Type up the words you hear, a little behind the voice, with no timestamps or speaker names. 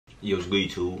Yo, it's good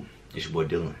YouTube. It's your boy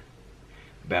Dylan.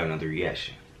 Back with another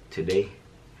reaction. Today,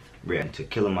 we're reacting to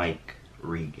Killer Mike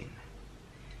Reagen.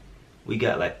 We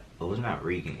got it's not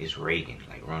Reagen, it's Reagen,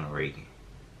 like Ronald Reagan.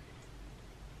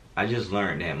 I just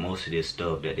learned that most of this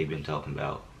stuff that they've been talking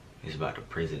about is about the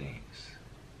presidents.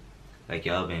 Like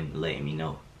y'all been letting me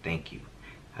know. Thank you.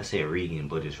 I said Reagan,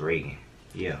 but it's Reagan.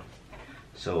 Yeah.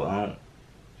 So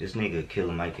this nigga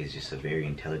Killer Mike is just a very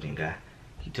intelligent guy.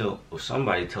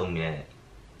 Somebody told me that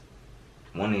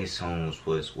one of his songs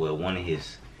was, well, one of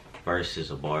his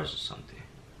verses or bars or something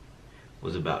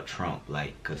was about Trump,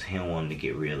 like, cause he don't want him to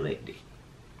get reelected.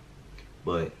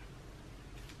 But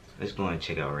let's go and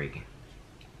check out Reagen.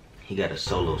 He got a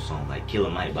solo song, like Killer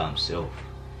Mike by himself,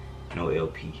 no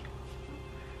LP.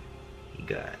 He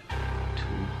got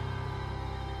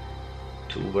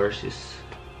two verses.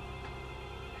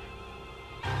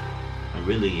 I'm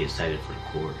really excited for the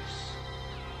chorus.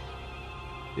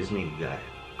 This nigga got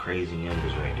crazy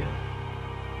numbers right there.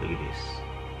 Look at this.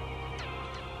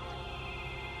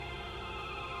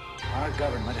 Our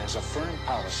government has a firm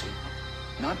policy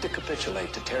not to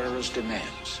capitulate to terrorist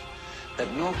demands,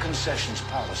 that no concessions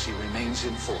policy remains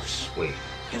in force. Wait.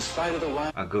 In spite of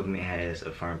the Our government has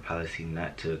a firm policy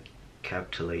not to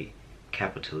capitulate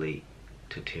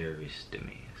to terrorist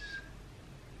demands.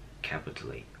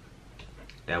 Capitulate.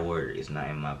 That word is not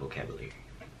in my vocabulary.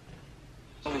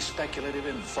 only speculative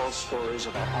and false stories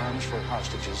about arms for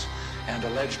hostages and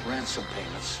alleged ransom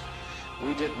payments,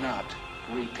 we did not,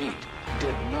 repeat,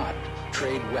 did not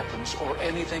trade weapons or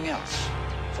anything else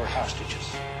for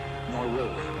hostages, nor will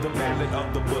we. The ballad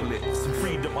of the bullet, some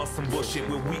freedom or some bullshit.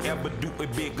 Will we ever do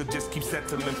it big or just keep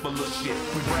settling for little shit?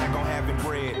 We brag on having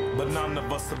bread, but none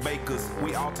of us are bakers.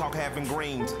 We all talk having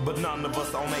greens, but none of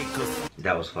us own acres.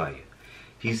 That was fire.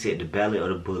 He said the ballad of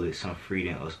the bullet, some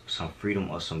freedom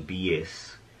or some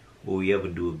BS. Will we ever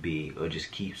do it big or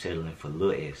just keep settling for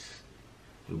little s?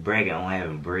 We bragging on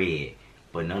having bread,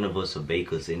 but none of us are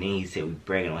bakers. And then he said we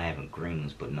bragging on having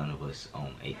greens, but none of us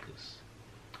own acres.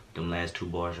 Them last two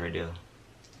bars right there,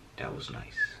 that was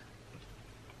nice.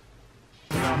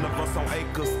 None of us own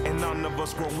acres and none of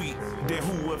us grow wheat. Then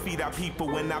who will feed our people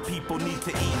when our people need to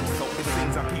eat? So it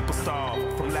seems our people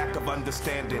starve from lack of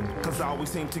understanding, cause all we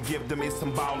seem to give them is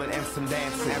some ballin' and some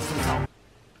dancing and some talk.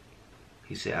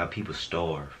 He said our people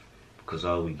starve because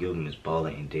all we give them is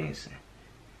balling and dancing.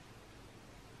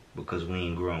 Because we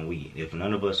ain't growing wheat. If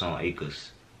none of us own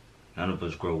acres, none of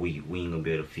us grow wheat, we ain't gonna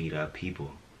be able to feed our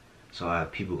people. So our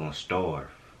people gonna starve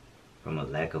from a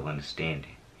lack of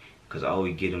understanding. Cause all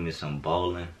we get them is some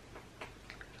balling.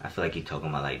 I feel like he talking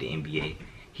about like the NBA.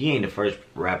 He ain't the first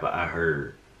rapper I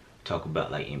heard talk about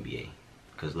like NBA.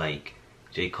 Cause like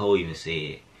J. Cole even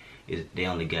said, they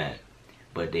only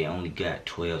got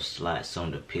 12 slots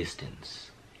on the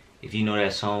Pistons. If you know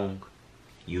that song,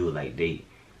 you like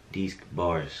these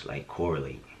bars like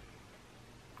correlate.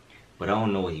 But I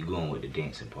don't know where he going with the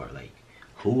dancing part. Like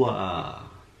I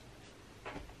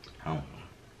don't know.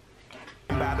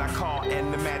 About our car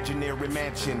and imaginary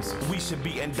mansions, we should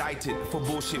be indicted for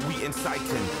bullshit we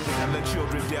inciting. Telling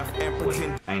children deaf and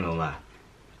pretend. I ain't gonna lie,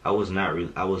 I was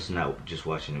not just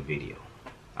watching the video.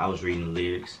 I was reading the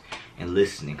lyrics and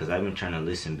listening, because I've been trying to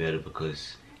listen better,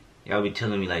 because y'all be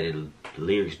telling me like the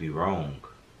lyrics be wrong.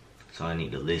 So I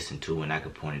need to listen to and I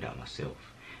could point it out myself.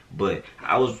 But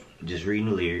I was just reading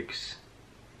the lyrics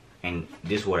and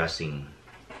this is what I seen.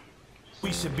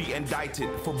 We should be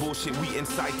indicted for bullshit we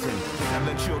inciting.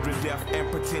 Telling children deaf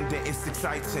and pretending it's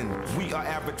exciting. We are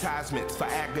advertisements for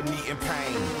agony and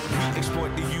pain. We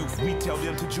exploit the youth, we tell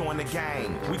them to join the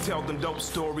gang. We tell them dope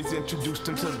stories, introduce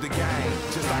them to the gang.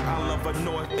 Just like Oliver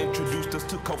North introduced us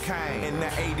to cocaine in the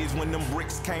 80s when them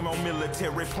bricks came on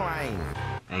military plane.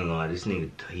 I ain't gonna lie, this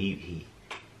nigga, he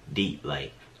deep.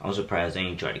 Like, I'm surprised they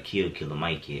ain't tried to kill Killer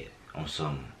Mike yet on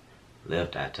some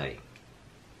Left Eye type.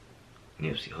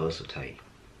 Nipsey Hussle type.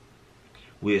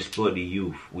 We exploit the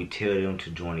youth. We tell them to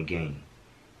join the gang.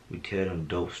 We tell them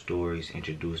dope stories,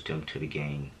 introduce them to the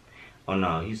gang. Oh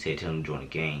no, he said tell them to join the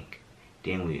gang.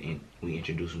 Then we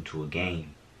introduce them to a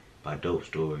game by dope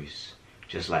stories.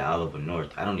 Just like Oliver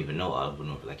North. I don't even know Oliver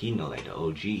North. Like, he know like the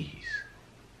OGs.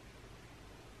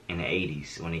 In the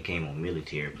 80s when they came on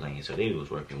military planes. So they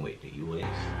was working with the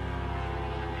US.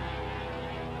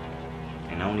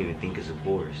 And I don't even think it's a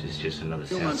Boris, it's just another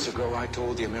sample. 2 months ago, I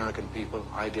told the American people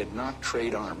I did not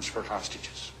trade arms for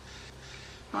hostages.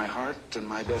 My heart and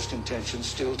my best intentions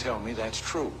still tell me that's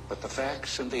true, but the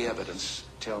facts and the evidence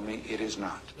tell me it is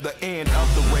not. The end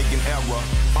of the Reagan era,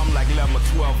 I'm like Lemma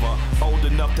 12, old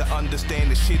enough to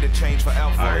understand the shit had changed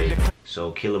forever. Alright,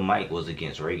 so Killer Mike was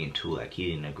against Reagan too, like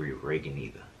he didn't agree with Reagan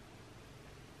either.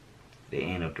 The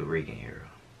end of the Reagan era.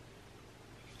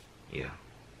 Yeah.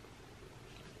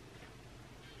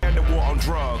 And the war on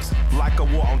drugs, like a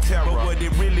war on terror. But what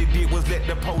it really did was let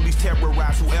the police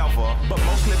terrorize whoever. But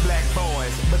mostly black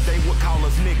boys, but they would call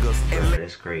us niggas. And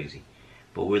that's crazy.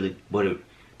 But really,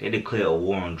 they declare a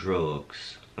war on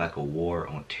drugs, like a war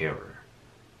on terror.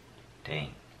 Dang.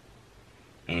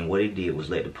 And what it did was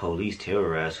let the police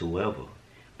terrorize whoever.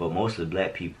 But mostly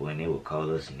black people, and they would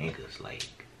call us niggas.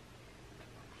 Like,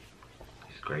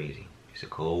 it's crazy. It's a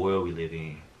cold world we live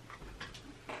in.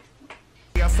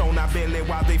 On our belly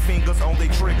while they fingers on their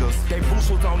triggers. They boots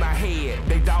was on our head,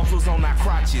 they dogs was on our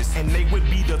crotches. And they would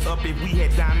beat us up if we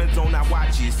had diamonds on our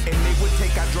watches. And they would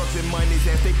take our drugs and monies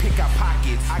as they pick our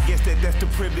pockets. I guess that's the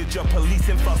privilege of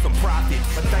policing for some profit.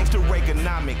 But thanks to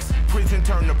Reaganomics, prison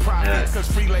turned to profit.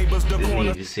 Cause free labor's the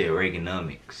corner. He just said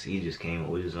Reaganomics. He just came up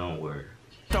with his own word.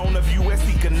 Stone of U.S.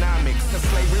 economics. Cause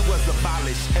slavery was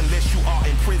abolished unless you are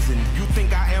in prison. You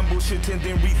think I ambush it and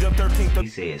then read the 13th. He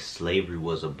said slavery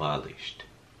was abolished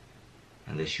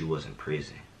unless you was in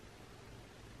prison.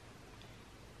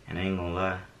 And I ain't gonna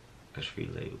lie, that's free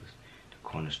labor was the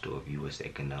cornerstone of U.S.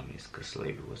 economics, because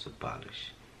slavery was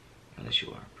abolished unless you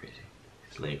are in prison.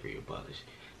 Slavery abolished.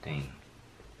 Dang.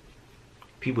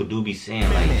 People do be saying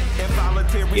like,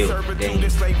 involuntary servitude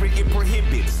and slavery it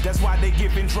prohibits. That's why they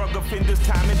giving drug offenders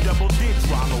time in double digits.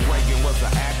 Ronald Reagan was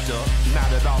an actor, not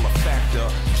at all a factor.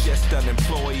 Just an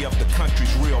employee of the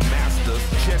country's real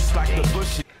masters. Just like the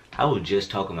Bush. I was just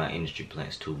talking about industry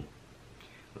plants too.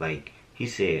 Like, he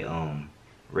said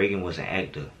Reagan was an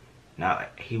actor. Now,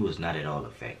 he was not at all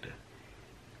a factor.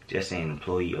 Just an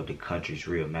employee of the country's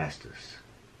real masters.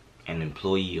 An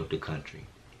employee of the country.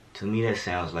 To me, that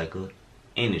sounds like a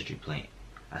industry plant.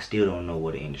 I still don't know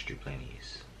what an industry plant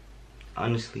is.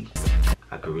 Honestly,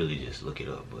 I could really just look it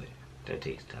up, but that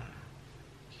takes time.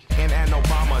 And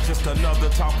Obama, just another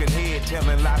talking head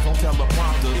telling lies on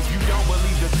teleprompter. If you don't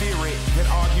believe the theory, then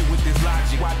argue with this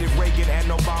logic. Why did Reagan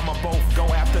and Obama both go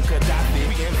after Gaddafi?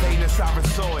 We invading sovereign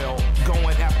soil,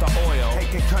 going after oil.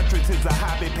 Taking countries is a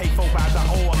hobby paid for by the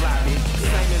oil lobby.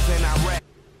 Same as in Iraq.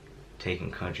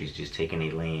 Taking countries, just taking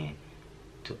a land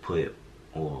to put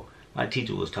oil. My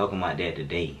teacher was talking about that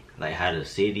today. Like how the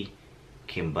city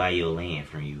can buy your land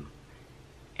from you.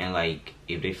 And like,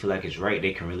 if they feel like it's right,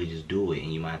 they can really just do it,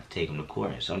 and you might have to take them to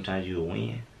court. And sometimes you'll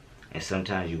win, and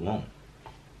sometimes you won't.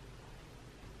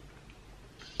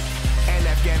 And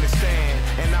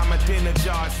Afghanistan, and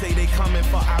Ahmadinejad say they coming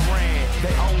for Iran.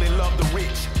 They only love the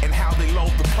rich and how they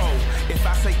load the poor. If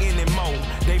I say any more,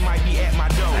 they might be at my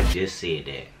door. I just said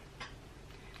that.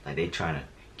 Like, they trying to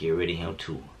get rid of him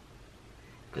too.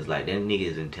 Cause like, that nigga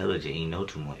is intelligent, he know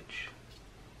too much.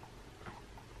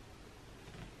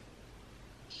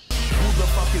 The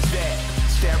fuck is that?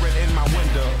 Staring in my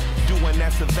window, doing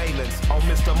that surveillance on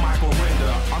Mr. Michael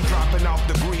Render. I'm dropping off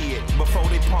the grid before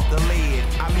they pump the lead.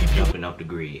 I leave you dropping off the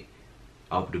grid.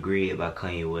 Off the Grid by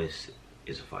Kanye West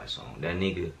is a fire song. That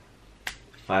nigga,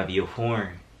 5-year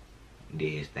horn,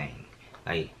 did his thing.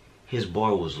 Like, his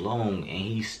bar was long and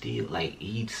he still, like,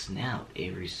 he snapped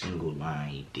every single line.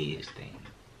 He did his thing.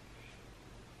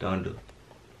 Thunder.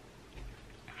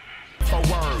 For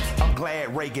words, I'm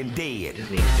glad Reagan dead. This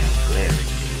nigga sounds glad Reagan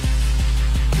dead.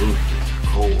 Ruthless,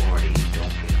 cold-hearted, he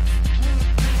don't care.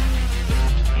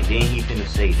 And then he finna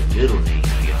say the middle name,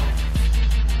 y'all.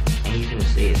 And he finna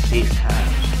say it 6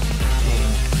 times. Man,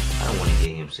 I don't wanna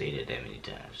hear him say that many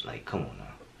times. Like, come on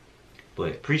now.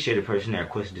 But appreciate the person that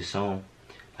requested this song.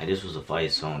 Like, this was a fire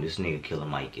song. This nigga Killer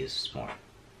Mike is smart.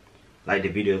 Like the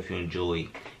video if you enjoy.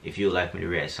 If you would like me to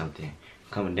react to something,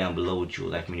 comment down below what you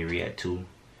would like me to react to.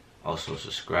 Also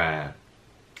subscribe.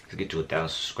 Let's get to 1,000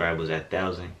 subscribers at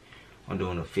 1,000. I'm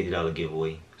doing a $50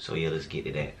 giveaway. So yeah, let's get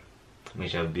to that.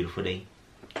 Make sure you have a beautiful day.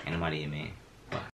 And I'm out of here, man.